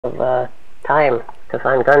of time to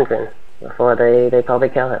find Gundren before they probably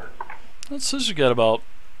kill him. It says you got about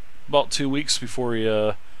 2 weeks before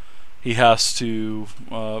he has to.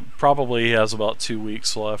 Probably he has about 2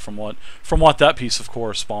 weeks left from what that piece of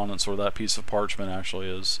correspondence or that piece of parchment actually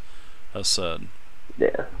has said.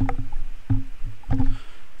 Yeah.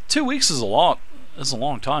 2 weeks is a lot. It's a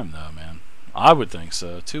long time though, man. I would think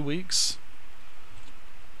so. 2 weeks.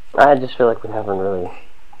 I just feel like we haven't really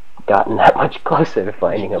gotten that much closer to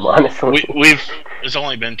finding him, honestly. It's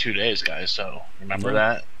only been 2 days, guys, so remember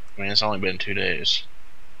that? I mean, it's only been 2 days.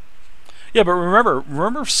 Yeah, but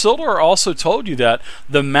remember Sildar also told you that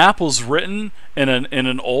the map was written in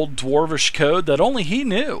an old dwarvish code that only he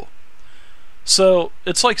knew. So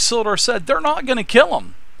it's like Sildar said, they're not going to kill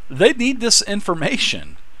him. They need this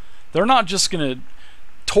information. They're not just going to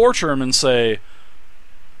torture him and say,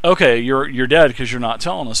 okay, you're dead because you're not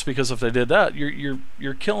telling us. Because if they did that,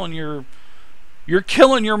 you're killing your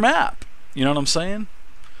map. You know what I'm saying?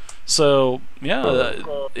 So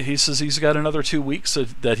yeah, he says he's got another 2 weeks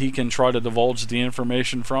that he can try to divulge the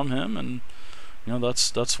information from him, and you know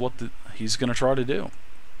that's what he's going to try to do.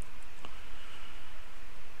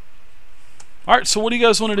 All right, so what do you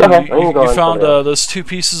guys want to do? Okay, you found those 2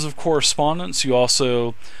 pieces of correspondence. You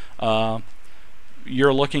also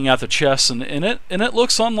you're looking at the chest, and it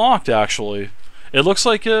looks unlocked. Actually, it looks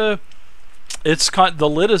like the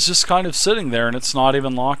lid is just kind of sitting there, and it's not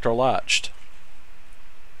even locked or latched.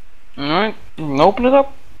 All right, open it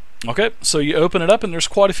up. Okay, so you open it up, and there's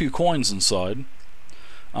quite a few coins inside.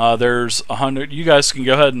 There's 100. You guys can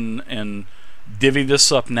go ahead and divvy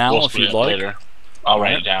this up now if you'd like. Later. I'll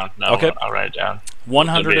write it down. No, okay. I'll write it down.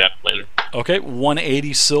 100. Later. Okay,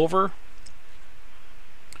 180 silver.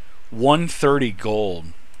 130 gold,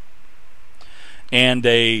 and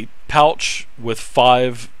a pouch with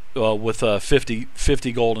 50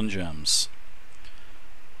 golden gems.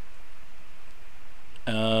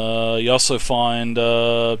 You also find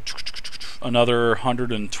another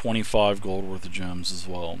 125 gold worth of gems as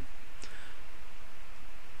well.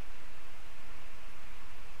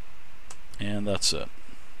 And that's it.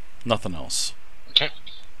 Nothing else. Okay.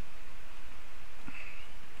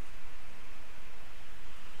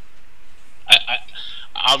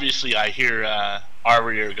 Obviously, I hear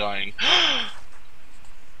Arveldir going,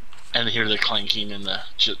 and I hear the clanking in the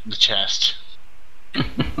chest.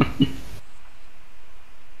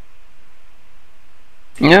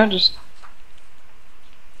 Yeah, just.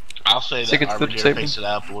 I'll say that Arveldir picks it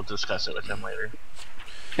up. We'll discuss it with him later.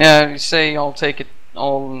 Yeah, you say I'll take it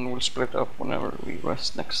all and we'll split up whenever we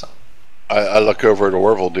rest next time. I look over at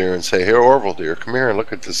Arveldir and say, "Hey, Arveldir, come here and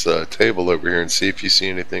look at this table over here and see if you see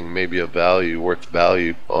anything maybe of value, worth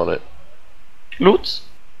value on it." Loot?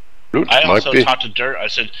 Loot I might also be. talked to Dirt. I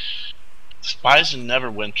said, "Spies in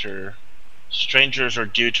Neverwinter, strangers are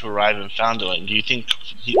due to arrive in Phandalin. Do you think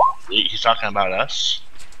he's talking about us?"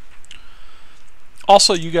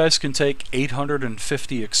 Also, you guys can take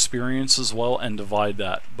 850 experience as well and divide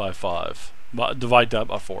that by 5. Divide that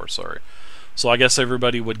by 4, sorry. So I guess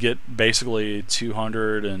everybody would get basically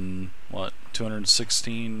 200 and what?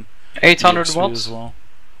 216 800 EXP what? as well.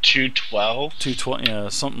 212? 220, yeah,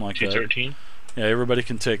 something like 213? that. Yeah, everybody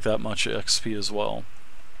can take that much XP as well.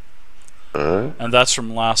 Alright. And that's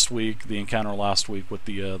from last week, the encounter last week with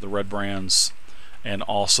the Redbrands, and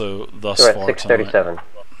also thus We're far at 637.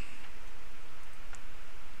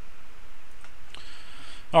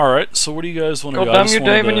 Alright, so what do you guys want to do? God damn you,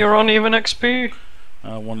 Dave, and you're on even XP.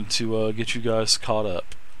 I wanted to get you guys caught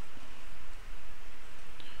up.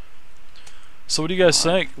 So what do you guys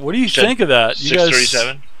think? What do you think of that? You guys?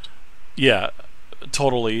 637? Yeah,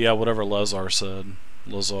 totally. Yeah, whatever Lazar said.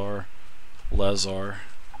 Lazar.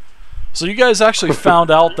 So you guys actually found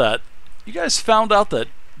out that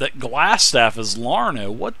that Glasstaff is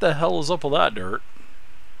Larno. What the hell is up with that, Dirt?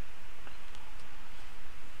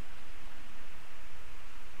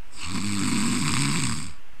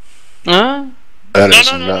 Huh? That No.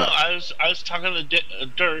 is I not. was talking to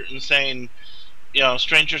Dirt and saying, you know,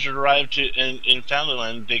 strangers that arrived in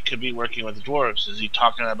Phandalin, they could be working with the dwarves. Is he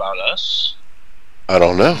talking about us? I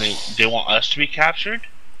don't know. They want us to be captured?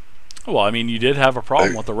 Well, I mean, you did have a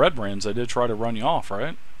problem with the Redbrands. They did try to run you off,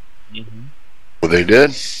 right? Mm-hmm. Well, they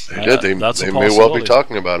did. They did. They may well be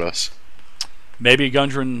talking about us. Maybe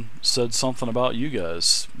Gundren said something about you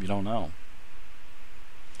guys. You don't know.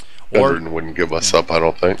 Gundren wouldn't give us up, I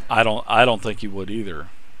don't think. I don't think he would either.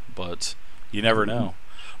 But you never know.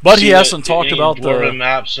 But he hasn't talked about the dwarven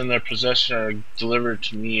maps in their possession are delivered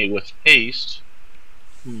to me with haste.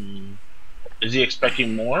 Is he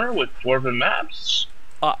expecting more with dwarven maps?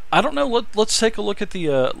 I don't know. Let's take a look at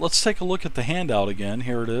the handout again.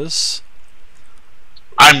 Here it is.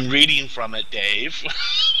 I'm reading from it, Dave.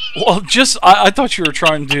 Well, I thought you were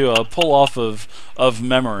trying to pull off of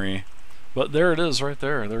memory, but there it is, right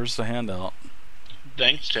there. There's the handout.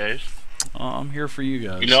 Thanks, Dave. I'm here for you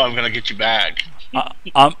guys. You know I'm gonna get you back.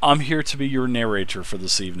 I'm here to be your narrator for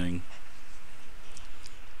this evening.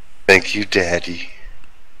 Thank you, Daddy.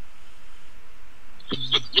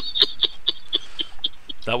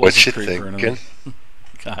 That was What you creeper in thinking? it.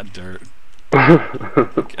 God, Dirt.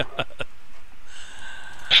 God.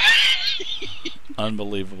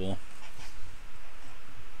 Unbelievable.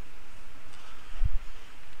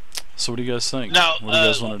 So what do you guys think? Now, What do you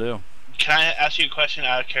guys want to do? Can I ask you a question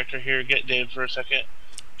out of character here, get Dave, for a second?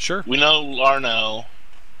 Sure. We know Larno.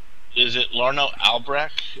 Is it Larno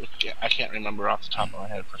Albrecht? I can't remember off the top of my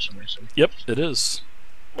head for some reason. Yep, it is.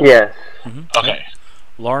 Yes. Okay.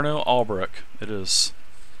 Larno Albrecht. It is.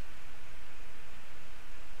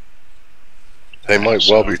 They might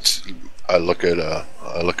well be. I look at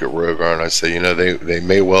Rhogar and I say, you know, they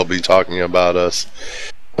may well be talking about us,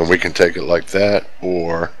 and we can take it like that,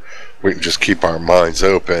 or we can just keep our minds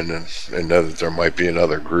open and know that there might be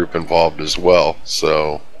another group involved as well.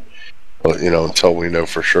 So, you know, until we know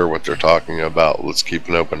for sure what they're talking about, let's keep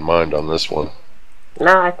an open mind on this one.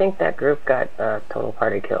 No, I think that group got total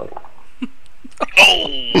party killed.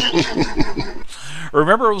 Oh!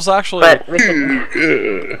 Remember, it was actually... But we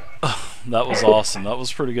can... That was awesome. That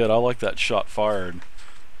was pretty good. I like that shot fired.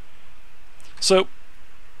 So,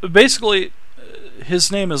 basically,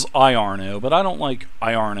 his name is Iarno, but I don't like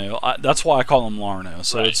Iarno. That's why I call him Larno.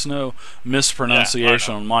 So it's no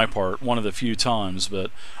mispronunciation on my part, one of the few times,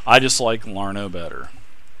 but I just like Larno better.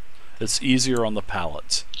 It's easier on the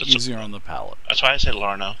palate. Easier on the palate. That's why I said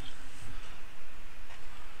Larno.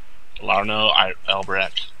 Larno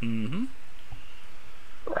Albrecht. Mm-hmm.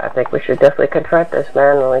 I think we should definitely confront this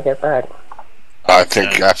man when we get back. I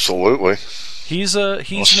think absolutely. He's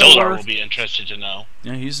Sildar nowhere. will be interested to know.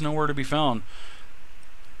 Yeah, he's nowhere to be found.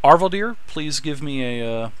 Arveldir, please give me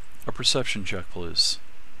a perception check, please.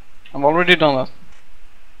 I've already done that.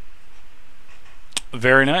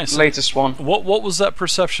 Very nice. Latest one. What was that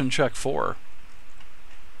perception check for?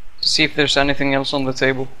 To see if there's anything else on the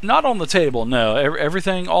table. Not on the table, no.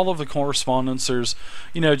 Everything, all of the correspondence. There's,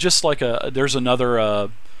 just like there's another,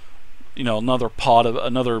 another pot of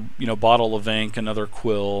another, bottle of ink, another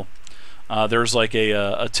quill. There's like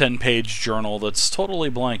a 10-page journal that's totally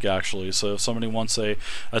blank, actually. So if somebody wants a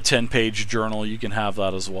 10-page journal, you can have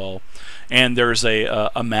that as well. And there's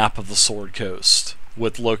a map of the Sword Coast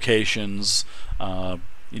with locations, of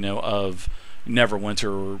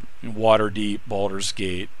Neverwinter, Waterdeep, Baldur's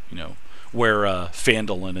Gate, where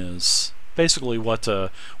Phandalin is. Basically what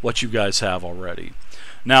you guys have already.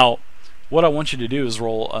 Now, what I want you to do is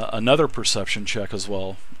roll another perception check as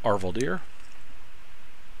well, Arveldir.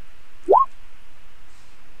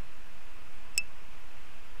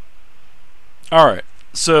 Alright,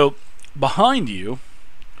 so behind you,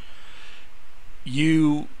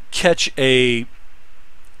 you catch a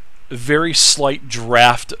very slight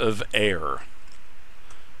draft of air.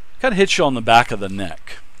 Kind of hits you on the back of the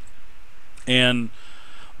neck. And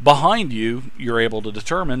behind you, you're able to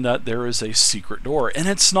determine that there is a secret door. And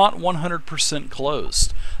it's not 100%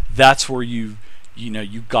 closed. That's where you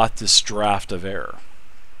got this draft of air.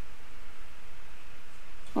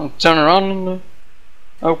 I'll turn around and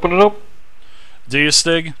open it up. Do you,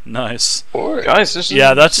 Stig? Nice. Boy. Guys, this is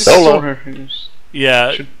that's Hello.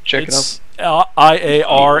 Yeah, should check it out.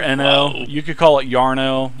 Iarno. You could call it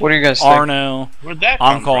Yarno. What do you guys think? Arno. Where'd that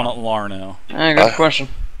come I'm calling from? it Larno. Good question.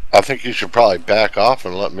 I think you should probably back off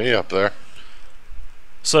and let me up there.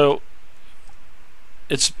 So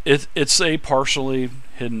it's a partially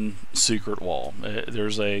hidden secret wall.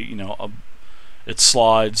 There's it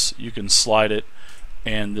slides. You can slide it,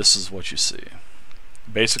 and this is what you see.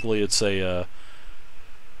 Basically, it's a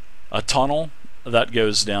tunnel that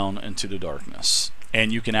goes down into the darkness,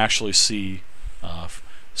 and you can actually see,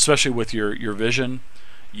 especially with your vision,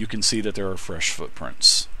 you can see that there are fresh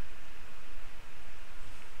footprints.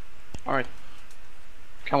 Alright.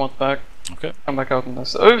 Come on back. Okay. Come back out in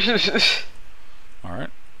this. All right.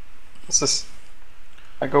 What's this?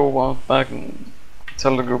 I go back and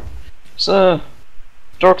tell the group. It's a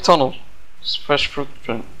dark tunnel. It's fresh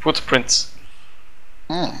footprints.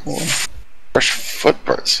 Fresh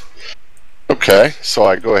footprints. Okay, so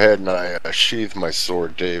I go ahead and I sheath my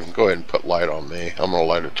sword, Dave. Go ahead and put light on me. I'm gonna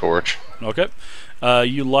light a torch. Okay.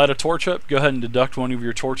 You light a torch up. Go ahead and deduct one of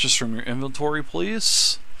your torches from your inventory,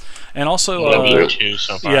 please. And also, Two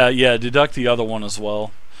so far. yeah, deduct the other one as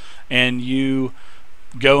well. And you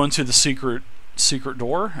go into the secret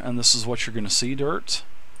door, and this is what you're going to see, Dirt.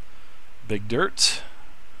 BigDirt.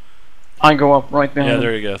 I go up right behind Yeah, him.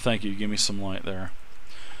 there you go. Thank you. Give me some light there.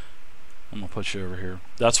 I'm gonna put you over here.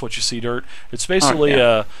 That's what you see, Dirt. It's basically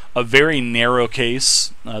a very narrow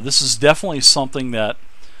case. This is definitely something that,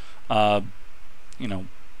 you know,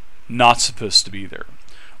 not supposed to be there.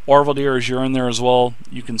 Arveldir, as you're in there as well,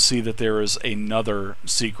 you can see that there is another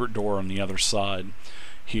secret door on the other side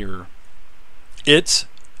here. It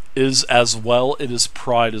is as well. It is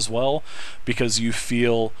pride as well, because you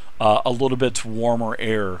feel a little bit warmer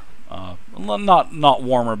air. Not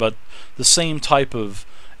warmer, but the same type of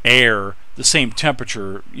air, the same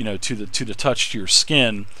temperature, you know, to the touch to your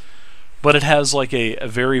skin, but it has like a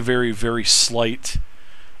very, very, very slight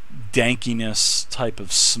dankiness type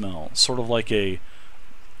of smell, sort of like a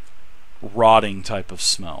rotting type of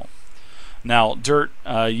smell. Now, Dirt,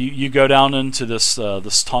 you go down into this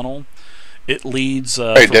this tunnel. It leads.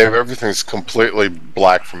 Hey, Dave, everything's completely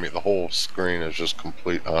black for me. The whole screen is just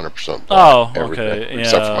complete 100% black. Oh, everything, okay.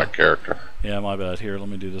 except Yeah. for my character. Yeah, my bad. Here, let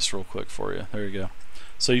me do this real quick for you. There you go.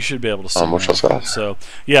 So you should be able to see. Much now. less. So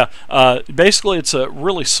yeah, basically it's a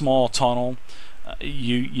really small tunnel.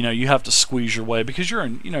 You know you have to squeeze your way because you're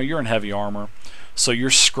in heavy armor, so you're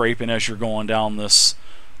scraping as you're going down this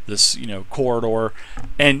corridor,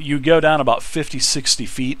 and you go down about 50-60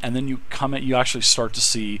 feet, and then you actually start to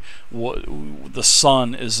see what the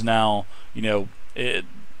sun is now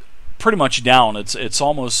pretty much down. It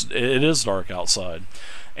is dark outside,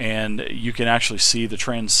 and you can actually see the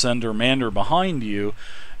Transcender Mander behind you,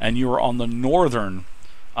 and you are on the northern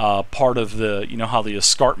part of the, you know how the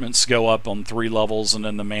escarpments go up on 3 levels and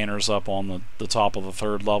then the manor's up on the top of the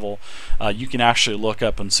 3rd level. You can actually look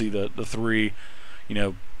up and see the 3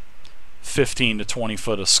 15 to 20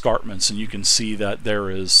 foot escarpments, and you can see that there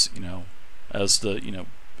is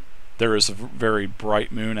there is a very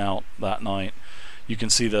bright moon out that night. You can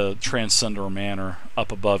see the Transcender Manor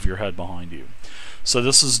up above your head behind you. So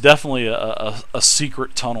this is definitely a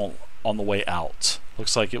secret tunnel on the way out.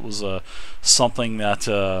 Looks like it was something that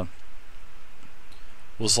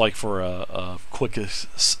was like for a quick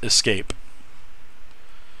escape.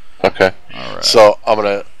 Okay. All right. So I'm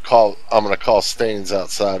gonna call Staines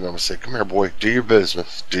outside, and I'm gonna say, "Come here, boy. Do your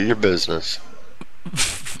business. Do your business."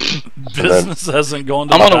 Business hasn't gone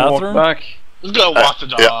to I'm the gonna bathroom. walk back. Let's go walk the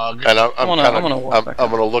dog. Yeah, and I'm gonna walk back.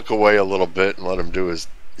 gonna look away a little bit and let him do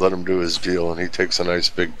his deal, and he takes a nice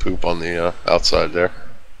big poop on the outside there.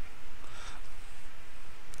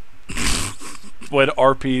 Way to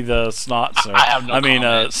RP the snot, sir. I have no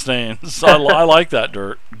comment. Stains. I like that,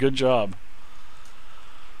 Dirt. Good job.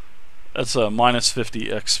 That's a minus 50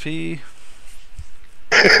 XP.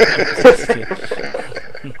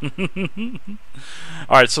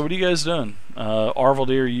 Alright, so what are you guys doing?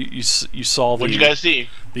 Arveldir, you saw What'd you guys see?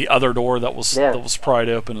 the other door that was pried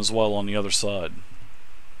open as well on the other side.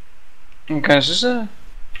 Okay, is this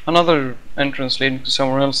another entrance leading to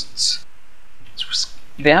somewhere else?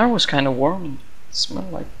 The air was kind of warm. It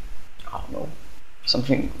smelled like, I don't know,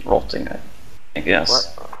 something rotting, I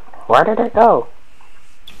guess. Where did it go?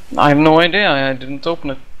 I have no idea, I didn't open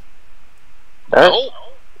it. Oh,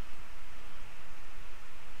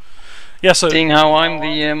 Yeah, so Seeing how I'm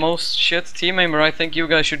the most shit team member, I think you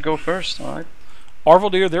guys should go first, alright?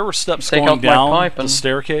 Arveldir, there were steps Take going out my down pipe the and-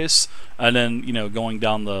 staircase, and then going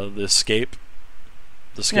down the escape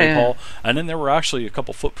Yeah. hall, and then there were actually a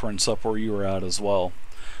couple footprints up where you were at as well.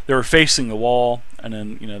 They were facing the wall, and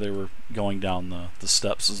then they were going down the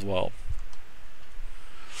steps as well.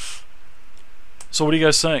 So what do you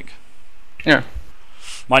guys think? Yeah.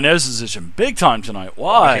 My nose is itching big time tonight. I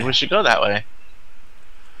Why? think we should go that way.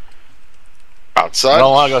 I Outside?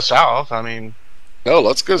 don't want to go south. I mean, No,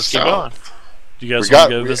 let's go keep going. south. Do you guys We want got-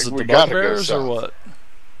 to go we- visit we the gotta go bugbears or south. what?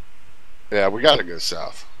 Yeah, we gotta go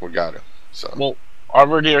south. We gotta. So. Well,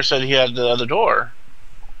 Arveldir said he had the other door.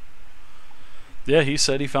 Yeah, he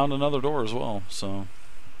said he found another door as well. So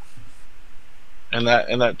In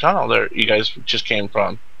that tunnel there you guys just came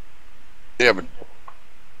from. Yeah, but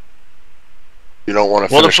you don't want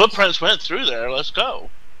to Well, the finish. footprints went through there. Let's go.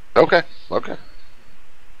 Okay. Okay.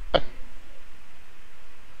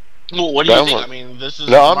 Well, what do you Down think? with- I mean, this is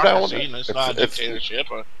No, I'm down with democracy, it. and it's If- not a if- dictatorship.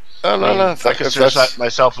 No, I no, mean, no. I If consider that's,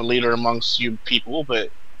 myself a leader amongst you people, but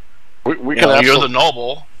we you can know, you're absolutely. the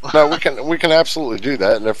noble. No, we can absolutely do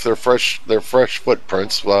that. And if they're fresh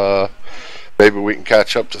footprints. Maybe we can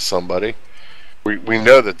catch up to somebody. We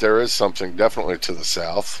know that there is something definitely to the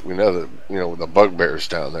south. We know that the bugbear's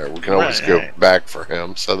down there. We can always Right, go right. back for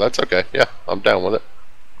him. So that's okay. Yeah, I'm down with it.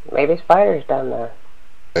 Maybe spiders down there.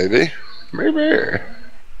 Maybe.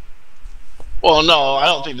 Well, no, I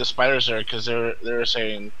don't think the spiders are, because they're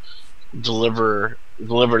saying deliver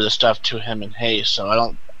the stuff to him in haste. So I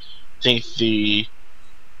don't think the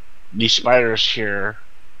these spiders here.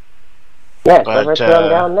 Yeah, But over throw them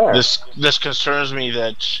down there. this concerns me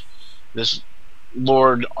that this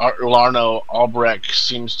Lord Larno Albrecht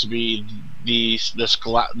seems to be the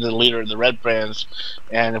leader of the Red Brands,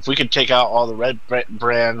 and if we could take out all the Red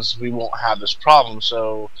Brands, we won't have this problem.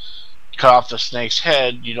 So, cut off the snake's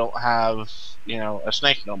head, you don't have a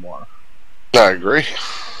snake no more. I agree.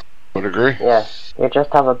 Would agree. Yeah, you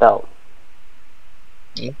just have a belt.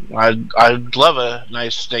 I'd love a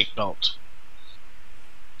nice snake belt.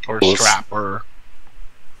 Or strap, or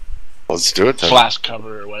let's do it then. flask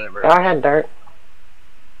cover, or whatever. Go ahead, Dirt.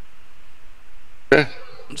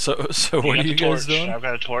 So what are you guys doing? I've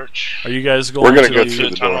got a torch. Are you guys going? We're gonna to go the through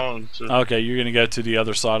the door. Okay, you're gonna go to the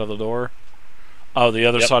other side of the door. Oh, the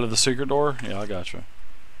other Yep. side of the secret door. Yeah, I got you.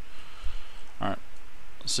 All right.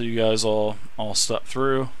 So you guys all step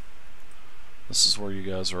through. This is where you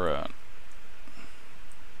guys are at.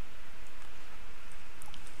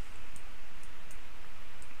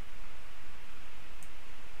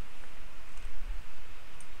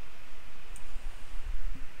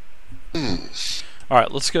 All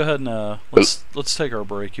right, let's go ahead and let's take our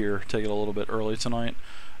break here. Take it a little bit early tonight,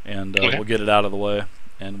 and Okay. we'll get it out of the way,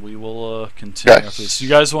 and we will continue Okay. after this. You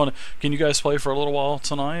guys want? Can you guys play for a little while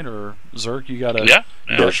tonight, or Zerk? You got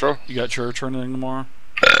Sure. You got church or anything tomorrow?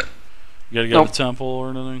 You got to go to the temple or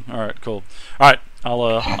anything? All right, cool. All right,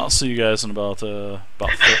 I'll see you guys in about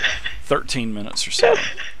 13 minutes or so.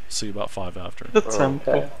 See you about 5 after. The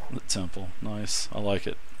temple. The temple, nice. I like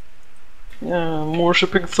it. Yeah, I'm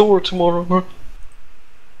worshipping Thor tomorrow.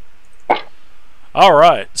 All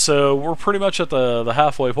right, so we're pretty much at the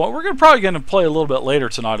halfway point. We're probably going to play a little bit later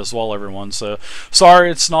tonight as well, everyone. So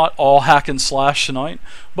sorry it's not all hack and slash tonight,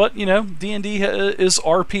 but D&D is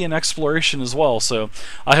RP and exploration as well. So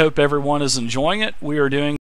I hope everyone is enjoying it. We are doing